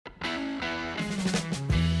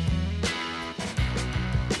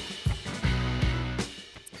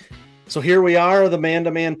So here we are, the Man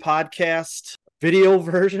to Man podcast video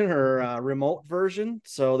version or remote version.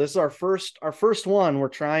 So this is our first one. We're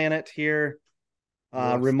trying it here.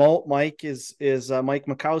 Yes. Remote. Mike is Mike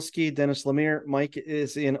Makowski, Dennis Lemire. Mike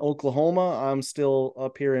is in Oklahoma. I'm still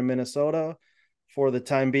up here in Minnesota for the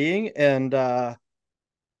time being, and that's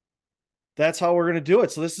how we're gonna do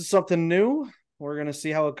it. So this is something new. We're gonna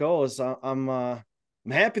see how it goes. I'm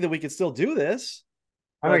happy that we can still do this,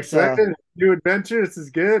 I'm but excited. New adventure. This is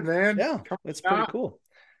good, man. yeah, Come it's pretty on. cool.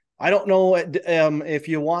 I don't know if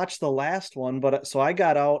you watched the last one, but so I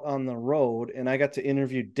got out on the road and I got to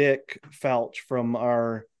interview Dick Felch from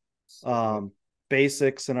our So good. um,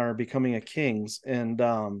 basics and our becoming a kings. And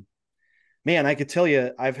man, I could tell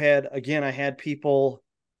you, I had people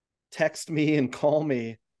text me and call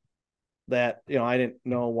me that I didn't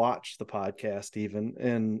know watch the podcast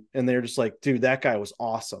even, and they're just like, dude, that guy was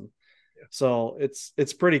awesome. Yeah. So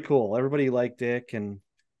it's pretty cool. Everybody liked Dick, and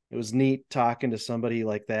it was neat talking to somebody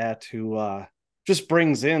like that who just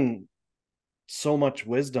brings in so much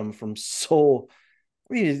wisdom from so.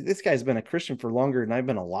 I mean, this guy's been a Christian for longer than I've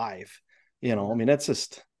been alive. I Yeah. mean, that's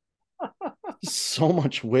just so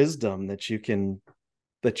much wisdom that you can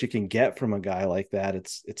get from a guy like that.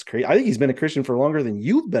 It's crazy. I think he's been a Christian for longer than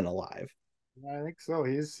you've been alive. I think so.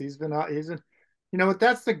 He's been out. You know what?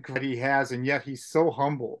 That's the grit he has, and yet he's so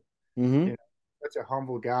humble. You Mm-hmm. know, such a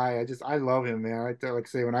humble guy. I love him, man. Like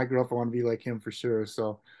say, when I grew up, I want to be like him for sure.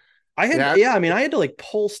 So yeah, Yeah, I mean, I had to like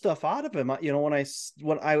pull stuff out of him. When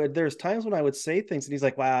I would, there's times when I would say things and he's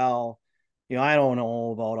like, "Wow, I don't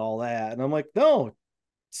know about all that," and I'm like, "No,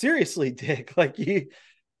 seriously, Dick. Like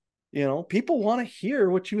people want to hear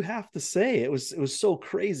what you have to say." It was so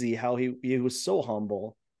crazy how he was so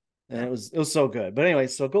humble, and yeah. it was so good. But anyway,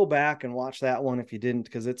 so go back and watch that one if you didn't,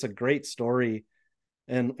 because it's a great story,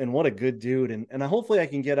 and what a good dude. And hopefully I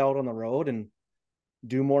can get out on the road and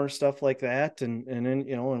do more stuff like that, and then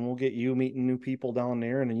and we'll get you meeting new people down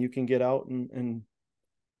there, and then you can get out and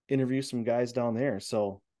interview some guys down there.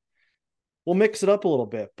 So we'll mix it up a little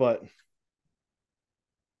bit, but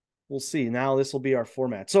we'll see. Now this will be our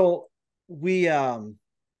format. So we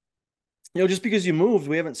just because you moved,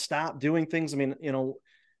 we haven't stopped doing things. I mean,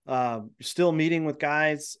 still meeting with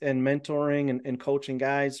guys and mentoring and coaching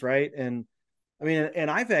guys, right? And I mean, and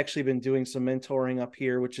I've actually been doing some mentoring up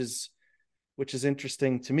here, which is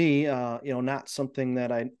interesting to me. Not something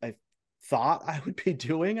that I thought I would be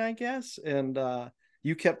doing, I guess. And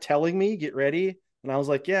you kept telling me, get ready. And I was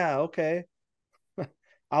like, yeah, okay,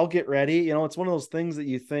 I'll get ready. It's one of those things that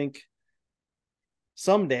you think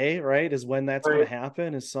someday, right, is when that's going to Right.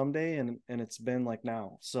 happen, is someday. And it's been like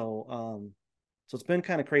now. So it's been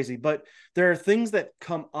kind of crazy, but there are things that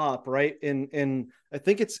come up, right? And I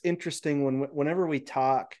think it's interesting whenever we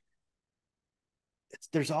talk,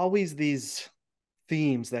 there's always these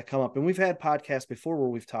themes that come up, and we've had podcasts before where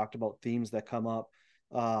we've talked about themes that come up,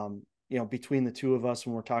 between the two of us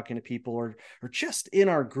when we're talking to people, or just in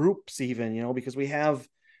our groups even, because we have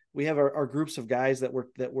our groups of guys that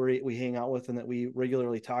we hang out with and that we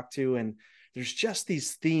regularly talk to, and there's just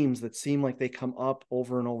these themes that seem like they come up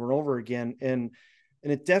over and over and over again, and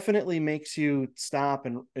it definitely makes you stop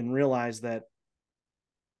and realize that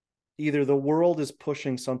either the world is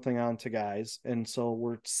pushing something onto guys, and so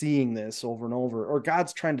we're seeing this over and over, or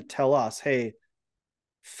God's trying to tell us, hey,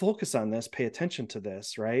 focus on this, pay attention to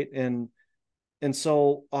this, right? And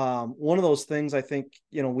so one of those things I think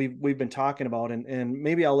we've been talking about, and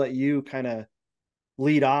maybe I'll let you kind of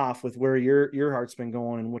lead off with where your heart's been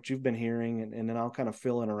going and what you've been hearing, and then I'll kind of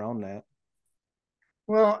fill in around that.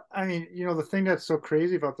 Well, I mean, the thing that's so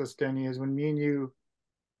crazy about this, Denny, is when me and you,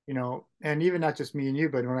 and even not just me and you,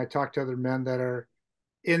 but when I talk to other men that are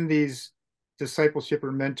in these discipleship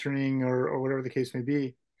or mentoring or whatever the case may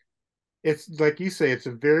be, it's like you say, it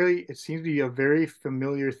seems to be a very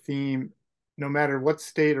familiar theme, no matter what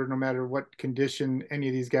state or no matter what condition any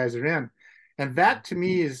of these guys are in. And that to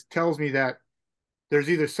me tells me that there's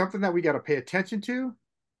either something that we got to pay attention to,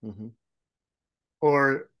 Mm-hmm.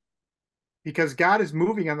 or because God is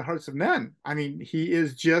moving on the hearts of men. I mean, he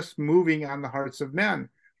is just moving on the hearts of men.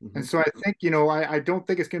 Mm-hmm. And so I think, I don't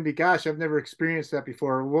think it's going to be, gosh, I've never experienced that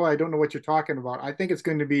before. Well, I don't know what you're talking about. I think it's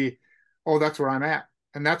going to be, oh, that's where I'm at.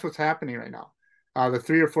 And that's what's happening right now. The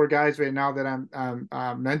three or four guys right now that I'm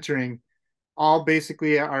mentoring all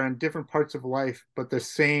basically are in different parts of life, but the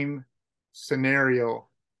same scenario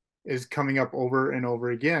is coming up over and over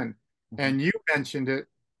again. Mm-hmm. And you mentioned it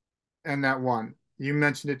and that one. You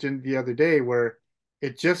mentioned it the other day where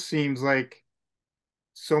it just seems like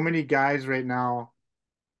so many guys right now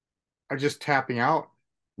are just tapping out.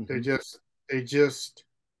 They're Mm-hmm. just they just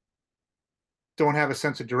don't have a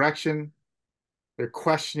sense of direction. They're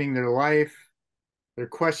questioning their life. They're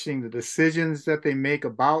questioning the decisions that they make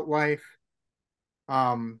about life.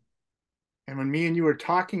 Um, and when me and you were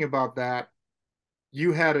talking about that,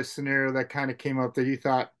 you had a scenario that kind of came up that you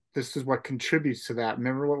thought this is what contributes to that.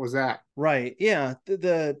 Remember what was that? Right. Yeah.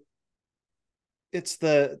 It's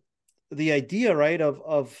the idea, right,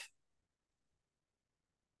 of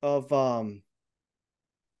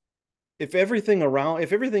if everything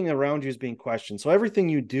around you is being questioned, so everything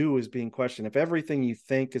you do is being questioned, if everything you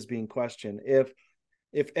think is being questioned, if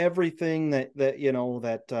everything that you know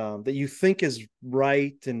that you think is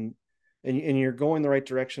right, and you're going the right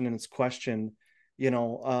direction and it's questioned, you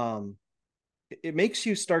know, it makes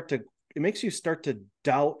you start to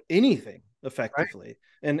doubt anything Right? effectively.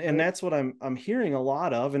 And Right? that's what I'm hearing a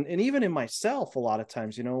lot of, and even in myself a lot of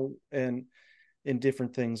times, you know, and in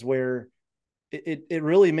different things where it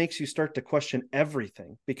really makes you start to question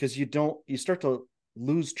everything, because you start to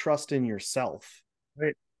lose trust in yourself,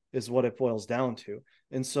 Right? is what it boils down to.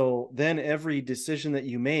 And so then every decision that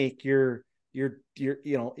you make, you're you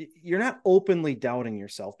know, you're not openly doubting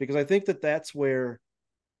yourself, because I think that's where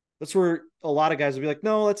a lot of guys will be like,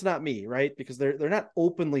 no, that's not me, right? Because they're not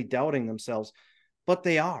openly doubting themselves, but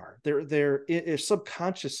they are. They're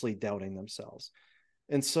subconsciously doubting themselves.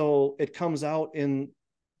 And so it comes out in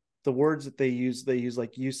the words that they use,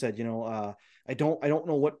 like you said, you know, I don't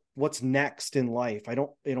know what's next in life. I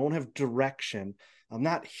don't have direction. I'm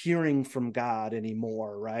not hearing from God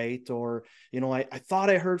anymore, right? Or, you know, I thought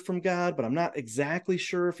I heard from God, but I'm not exactly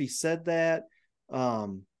sure if he said that.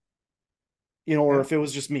 um you know, or Yeah. if it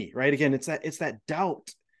was just me, right? Again, it's that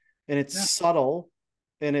doubt, and it's Yeah. subtle,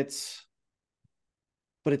 and it's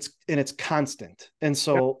constant. And Yeah.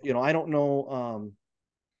 so, you know, I don't know.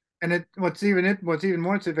 And what's even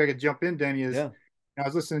more, if I could jump in, Danny, is Yeah. I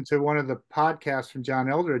was listening to one of the podcasts from John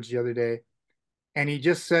Eldridge the other day, and he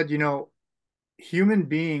just said, human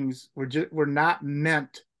beings were not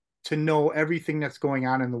meant to know everything that's going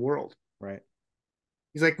on in the world. Right.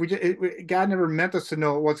 He's like, God never meant us to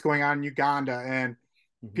know what's going on in Uganda and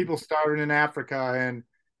Mm-hmm. people starving in Africa, and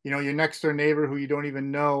your next door neighbor who you don't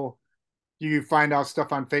even know. You find out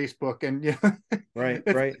stuff on Facebook, and Right.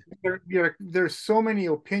 it's, Right. there's so many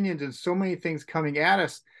opinions and so many things coming at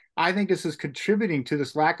us. I think this is contributing to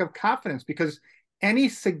this lack of confidence, because any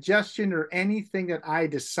suggestion or anything that I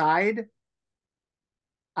decide,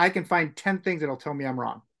 I can find 10 things that'll tell me I'm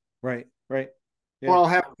wrong. Right. Right. Or Yeah. I'll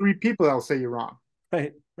have three people that'll say you're wrong.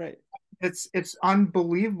 Right. Right. It's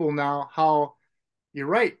unbelievable now how you're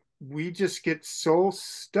right. We just get so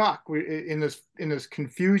stuck in this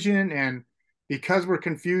confusion, and because we're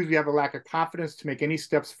confused, we have a lack of confidence to make any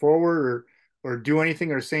steps forward, or do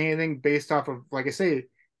anything or say anything based off of, like I say,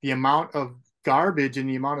 the amount of garbage and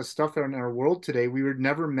the amount of stuff in our world today. We were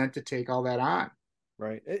never meant to take all that on.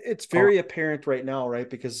 Right. It's Oh, very apparent right now, right?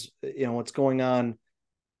 Because, you know, what's going on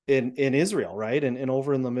in Israel, right? And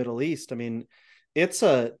over in the Middle East. I mean,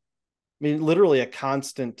 literally a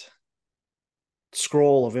constant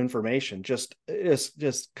scroll of information, just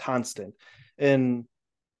constant. And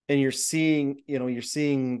you're seeing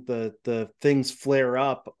the things flare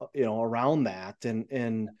up, you know, around that.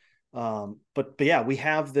 But yeah, we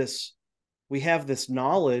have this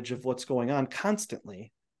knowledge of what's going on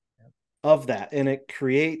constantly, of that, and it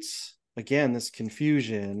creates, again, this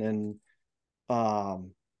confusion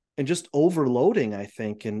um and just overloading, I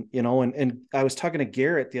think. And, you know, and I was talking to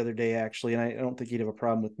Garrett the other day, actually, and I don't think he'd have a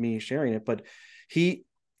problem with me sharing it, but he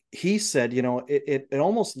he said, you know, it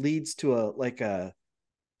almost leads to a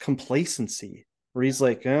complacency, where he's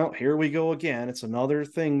like, oh, here we go again, it's another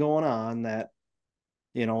thing going on that,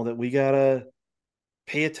 you know, that we gotta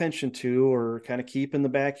pay attention to, or kind of keep in the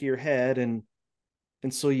back of your head. And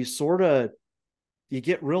so you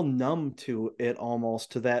get real numb to it,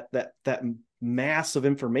 almost, to that mass of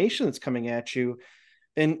information that's coming at you.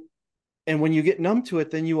 And and when you get numb to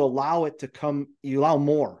it, then you allow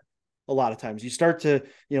more. A lot of times you start to,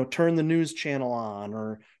 you know, turn the news channel on,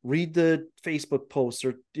 or read the Facebook posts,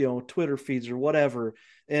 or, you know, Twitter feeds, or whatever.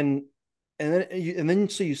 And and then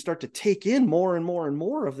so you start to take in more and more and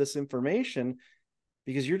more of this information,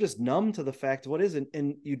 because you're just numb to the fact of what is,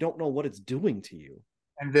 and you don't know what it's doing to you.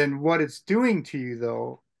 and then what it's doing to you,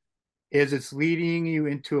 though, is it's leading you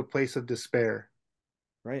into a place of despair.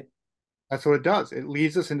 Right. That's what it does. It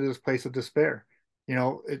leads us into this place of despair.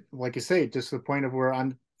 Like you say, just to the point of where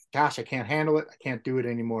gosh, I can't handle it. I can't do it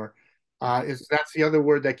anymore. Mm-hmm. Is That's the other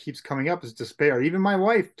word that keeps coming up, is despair. Even my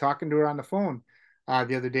wife, talking to her on the phone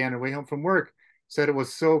the other day on her way home from work, said it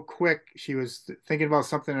was so quick. She was thinking about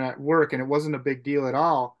something at work, and it wasn't a big deal at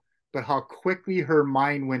all, but how quickly her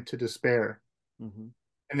mind went to despair. Mm-hmm.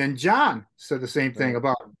 And then John said the same thing Right.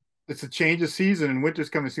 about it's a change of season and winter's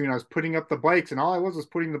coming soon. I was putting up the bikes and all I was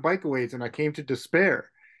putting the bike aways and I came to despair.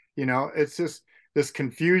 It's just this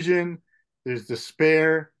confusion, there's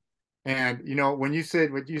despair. And when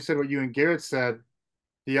what you and Garrett said,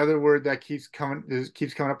 the other word that keeps coming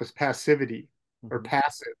up is passivity or Mhm.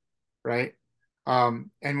 passive, right? And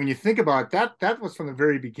when you think about it, that was from the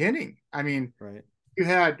very beginning. I mean, Right.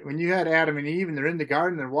 when you had Adam and Eve and they're in the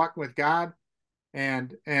garden, they're walking with God,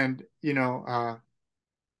 and then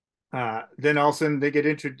all of a sudden they get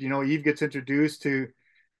Eve gets introduced to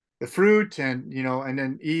the fruit, and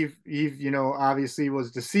then Eve, obviously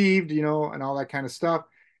was deceived, and all that kind of stuff.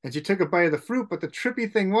 And she took a bite of the fruit, but the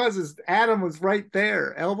trippy thing is Adam was right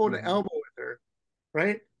there, elbow to Mhm. elbow with her,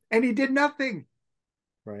 right? And he did nothing,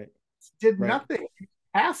 Right. did Right. nothing,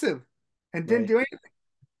 passive, and didn't Right. do anything,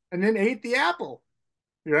 and then ate the apple,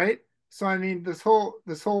 right? So I mean, this whole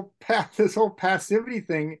passivity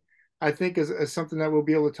thing, I think is something that we'll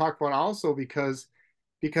be able to talk about also because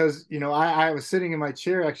I was sitting in my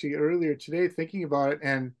chair actually earlier today thinking about it,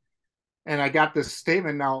 and I got this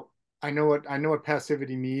statement. Now I know what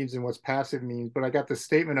passivity means and what's passive means, but I got this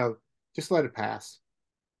statement of just let it pass.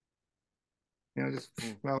 Just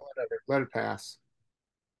Mm. well, whatever, let it pass.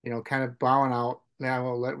 Kind of bowing out. Yeah,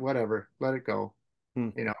 well, let it go.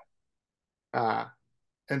 Mm. You know, uh,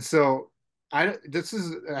 and so I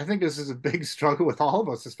think this is a big struggle with all of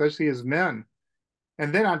us, especially as men.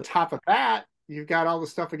 And then on top of that, you've got all the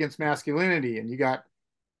stuff against masculinity, and you got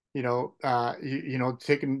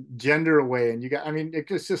taking gender away, and I mean,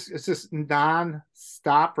 it's just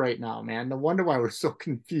non-stop right now, man. No wonder why we're so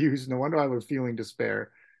confused. No wonder why we're feeling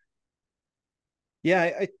despair.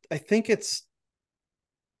 Yeah, I think it's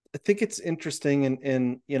interesting,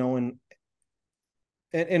 and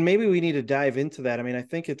maybe we need to dive into that. I mean, I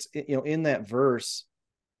think it's in that verse,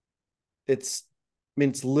 it's I mean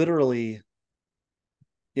it's literally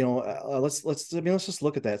let's just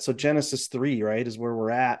look at that. So Genesis 3, right, is where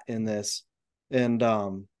we're at in this. And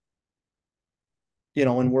when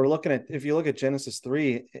we're looking at, if you look at Genesis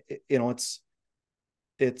 3, it's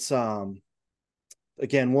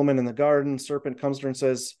again, woman in the garden, serpent comes to her and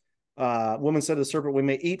says, woman said to the serpent, we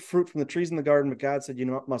may eat fruit from the trees in the garden, but God said,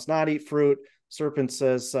 must not eat fruit. Serpent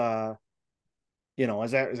says, is that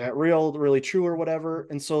real, really true, or whatever?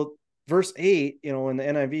 And so verse 8, in the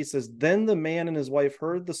NIV says, then the man and his wife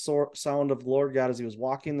heard the sound of the Lord God as he was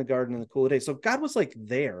walking in the garden in the cool of the day. So God was like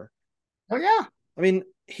there. Oh yeah, I mean,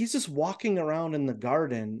 he's just walking around in the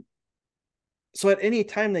garden. So at any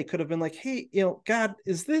time they could have been like, hey, God,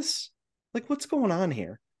 is this like, what's going on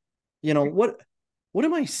here? What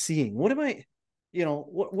am I seeing? What am I,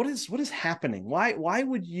 what is happening? Why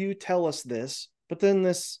would you tell us this? But then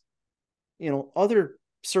this, other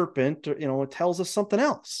serpent, tells us something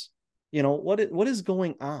else. What is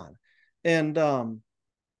going on? And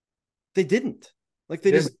they didn't. Like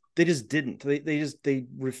it is. they just didn't. They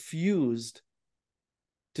refused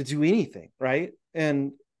to do anything, right?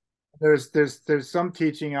 And There's some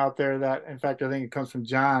teaching out there that, in fact, I think it comes from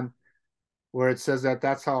John, where it says that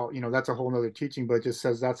that's how, that's a whole nother teaching, but it just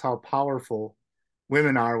says that's how powerful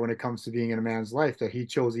women are when it comes to being in a man's life, that he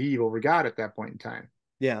chose Eve over God at that point in time.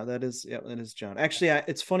 that is John. Actually,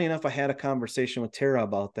 it's funny enough. I had a conversation with Tara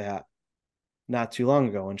about that not too long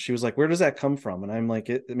ago, and she was like, "Where does that come from?" And I'm like,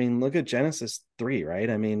 I mean, look at Genesis 3, right?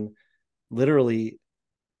 I mean, literally,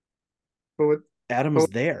 But what, Adam but is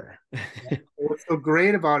there. what's so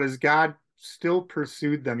great about it is God still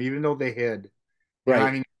pursued them, even though they hid. I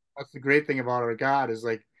Right, mean, that's the great thing about our God is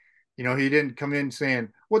like, he didn't come in saying,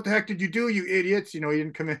 "What the heck did you do, you idiots?" He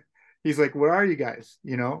didn't come in. He's like, "Where are you guys?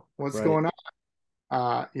 What's right. going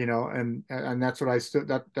on?" And that's what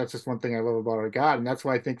that's just one thing I love about our God. And that's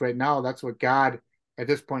why I think right now that's what God at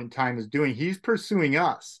this point in time is doing. He's pursuing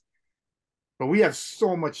us, but we have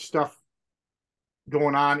so much stuff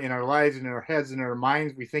going on in our lives and in our heads and in our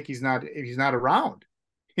minds. We think he's not around,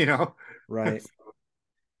 you know. Right.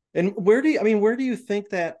 And where do you think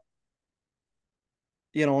that,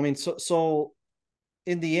 I mean, so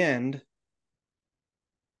in the end,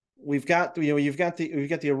 we've got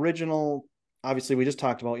the original, obviously we just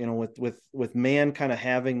talked about, with man kind of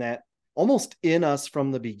having that almost in us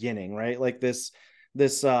from the beginning, right? Like this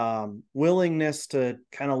willingness to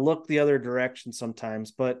kind of look the other direction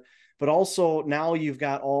sometimes, but also now you've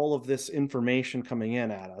got all of this information coming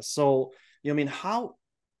in at us. So, I mean, how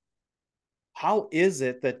is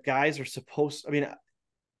it that guys are supposed, I mean,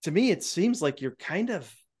 to me it seems like you're kind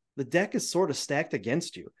of, the deck is sort of stacked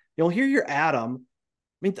against you. Here you're Adam.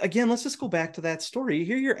 I mean, again, let's just go back to that story.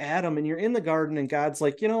 Here you're Adam and you're in the garden, and God's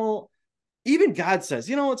like, even God says,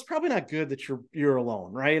 it's probably not good that you're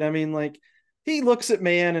alone, right? I mean, like, he looks at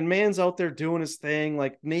man, and man's out there doing his thing,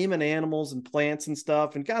 like naming animals and plants and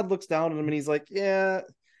stuff. And God looks down at him and he's like, yeah,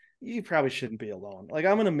 you probably shouldn't be alone. Like,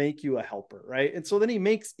 I'm going to make you a helper. Right. And so then he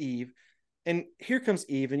makes Eve, and here comes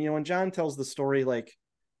Eve. And, when John tells the story, like,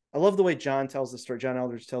 I love the way John tells the story. John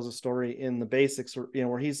Eldridge tells the story in the basics,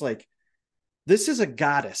 where he's like, this is a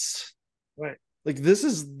goddess. Right. Like, this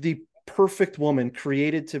is the perfect woman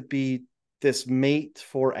created to be this mate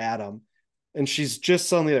for Adam. And she's just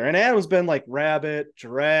suddenly there. And Adam's been like rabbit,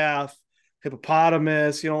 giraffe,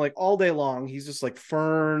 hippopotamus, like all day long. He's just like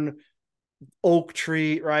fern, oak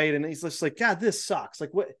tree, right? And he's just like, God, this sucks.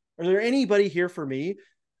 Like, what? Are there anybody here for me?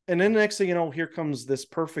 And then the next thing you know, here comes this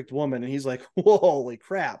perfect woman. And he's like, holy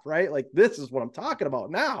crap, right? Like, this is what I'm talking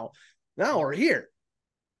about now. Now we're here.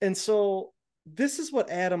 And so this is what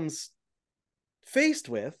Adam's faced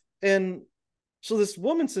with. And so this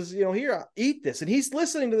woman says, here, eat this. And he's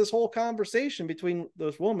listening to this whole conversation between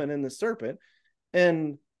this woman and the serpent.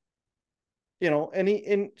 And,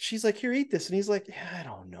 and she's like, here, eat this. And he's like, yeah, I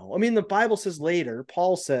don't know. I mean, the Bible says later,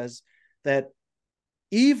 Paul says that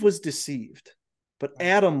Eve was deceived, but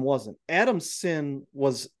Adam wasn't. Adam's sin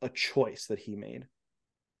was a choice that he made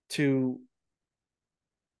to.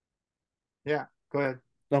 Yeah, go ahead.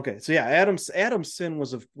 Okay. So yeah, Adam's sin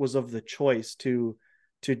was of the choice to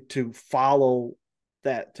follow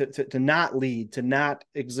that, to not lead, to not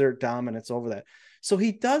exert dominance over that. So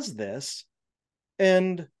he does this,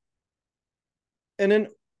 and then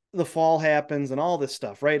the fall happens and all this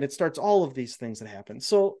stuff, right? And it starts all of these things that happen.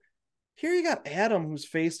 So here you got Adam, who's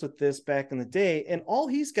faced with this back in the day, and all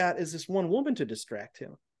he's got is this one woman to distract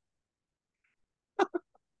him.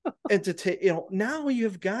 And to take, now you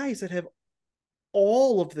have guys that have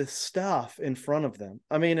all of this stuff in front of them.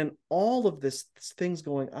 I mean, and all of this things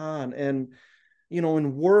going on, and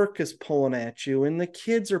and work is pulling at you, and the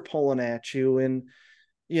kids are pulling at you, and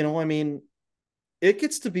I mean, it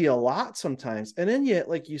gets to be a lot sometimes. And then yet,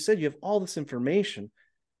 like you said, you have all this information.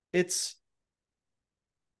 It's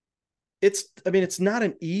I mean, it's not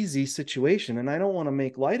an easy situation, and I don't want to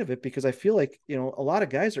make light of it, because I feel like, a lot of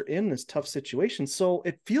guys are in this tough situation. So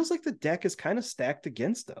it feels like the deck is kind of stacked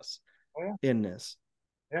against us in this.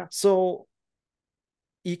 Yeah. So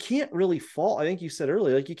you can't really fault, I think you said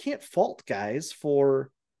earlier, like, you can't fault guys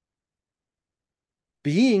for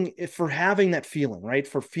having that feeling, right?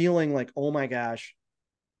 For feeling like, oh my gosh,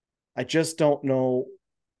 I just don't know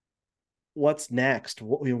what's next.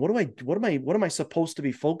 What am I supposed to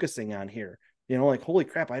be focusing on here? Like, holy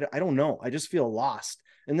crap, I don't know. I just feel lost.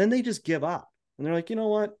 And then they just give up, and they're like, you know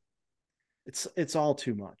what? It's all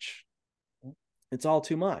too much. It's all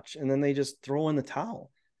too much. And then they just throw in the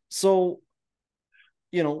towel. So,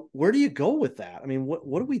 where do you go with that? I mean,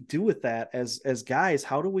 what do we do with that as guys?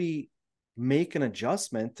 How do we make an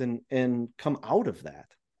adjustment and come out of that?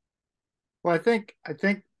 Well, I think,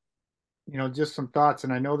 just some thoughts,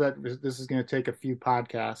 and I know that this is going to take a few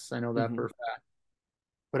podcasts. I know that for a fact.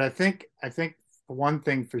 But I think one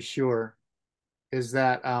thing for sure is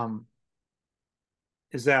that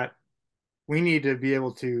we need to be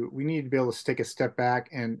able to take a step back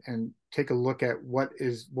and take a look at what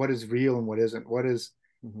is real and what isn't, what is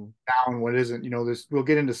now and what isn't. We'll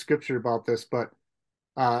get into scripture about this, but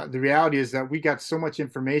the reality is that we got so much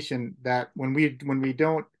information that when we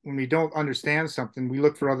don't understand something, we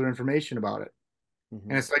look for other information about it.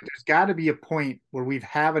 And it's like, there's got to be a point where we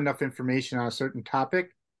have enough information on a certain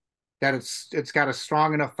topic that it's got a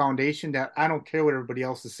strong enough foundation that I don't care what everybody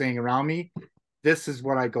else is saying around me. This is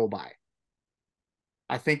what I go by.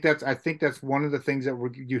 I think that's one of the things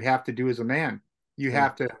that you have to do as a man. You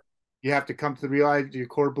have to come to realize your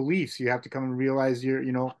core beliefs. You have to come and realize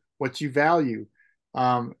what you value.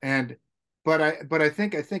 But I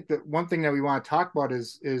think that one thing that we want to talk about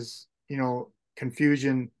is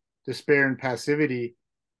confusion, despair, and passivity,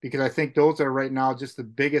 because I think those are right now just the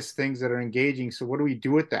biggest things that are engaging. So what do we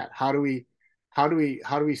do with that? How do we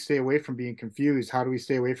stay away from being confused? How do we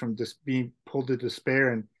stay away from just being pulled to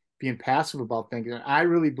despair and being passive about things? And I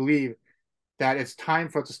really believe that it's time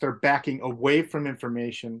for us to start backing away from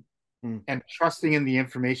information and trusting in the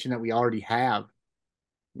information that we already have.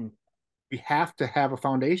 We have to have a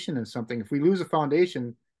foundation in something. If we lose a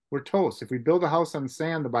foundation, we're toast. If we build a house on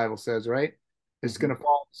sand, the Bible says, right, it's going to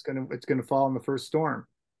fall. It's going to fall in the first storm.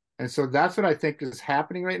 And so that's what I think is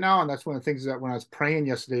happening right now. And that's one of the things that when I was praying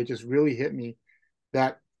yesterday, it just really hit me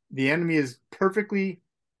that the enemy is perfectly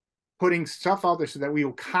putting stuff out there so that we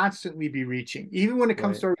will constantly be reaching, even when it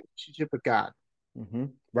comes to our relationship with God.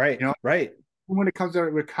 Right. Right. When it comes to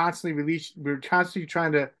we're constantly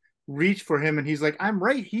trying to reach for him. And he's like, I'm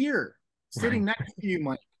right here sitting next to you,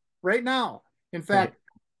 Mike, right now. In fact,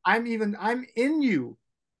 I'm in you.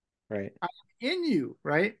 Right. I'm in you,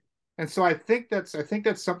 right? And so I think that's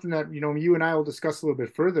something that you and I will discuss a little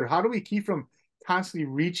bit further. How do we keep from constantly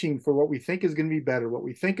reaching for what we think is going to be better, what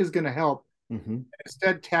we think is going to help, Mm-hmm.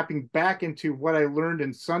 instead tapping back into what I learned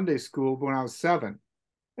in Sunday school when I was 7?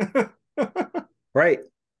 You Right.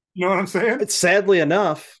 know what I'm saying? But sadly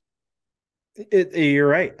enough, you're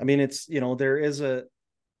right. I mean, it's, there is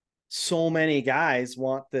so many guys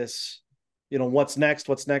want this, what's next,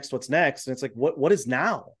 what's next, what's next. And it's like, what is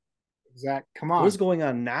now? Zach, come What is on. going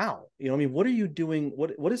on now? I mean, what are you doing?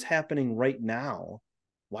 What is happening right now?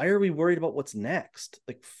 Why are we worried about what's next?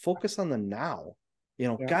 Like, focus on the now.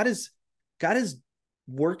 Yeah, God is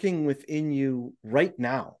working within you right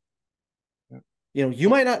now. yeah, You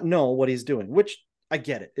might not know what he's doing, which I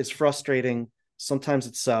get it. It's frustrating. Sometimes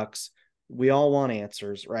it sucks. We all want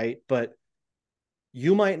answers, right? But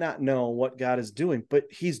you might not know what God is doing, but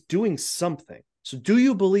he's doing something. So do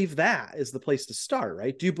you believe that is the place to start,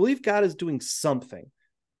 right? Do you believe God is doing something?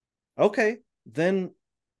 Okay, then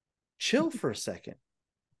chill for a second.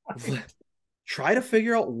 Try to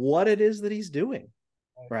figure out what it is that he's doing,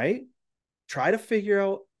 right? Try to figure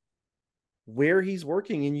out where he's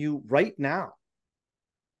working in you right now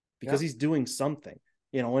because yeah. he's doing something,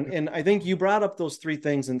 and I think you brought up those three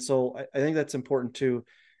things. And so I think that's important too.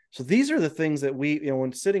 So these are the things that we,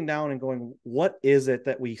 when sitting down and going, what is it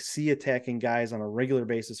that we see attacking guys on a regular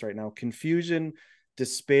basis right now? Confusion,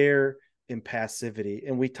 despair, and passivity.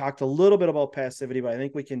 And we talked a little bit about passivity, but I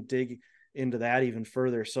think we can dig into that even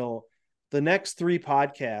further. So the next three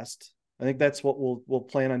podcasts, I think that's what we'll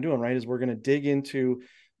plan on doing, right? Is we're going to dig into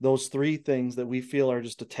those three things that we feel are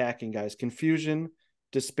just attacking guys: confusion,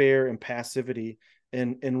 despair, and passivity,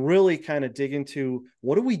 and really kind of dig into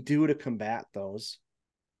what do we do to combat those,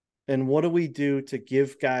 and what do we do to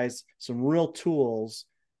give guys some real tools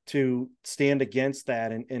to stand against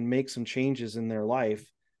that and make some changes in their life,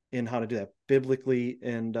 in how to do that biblically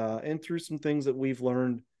and through some things that we've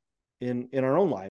learned in our own lives.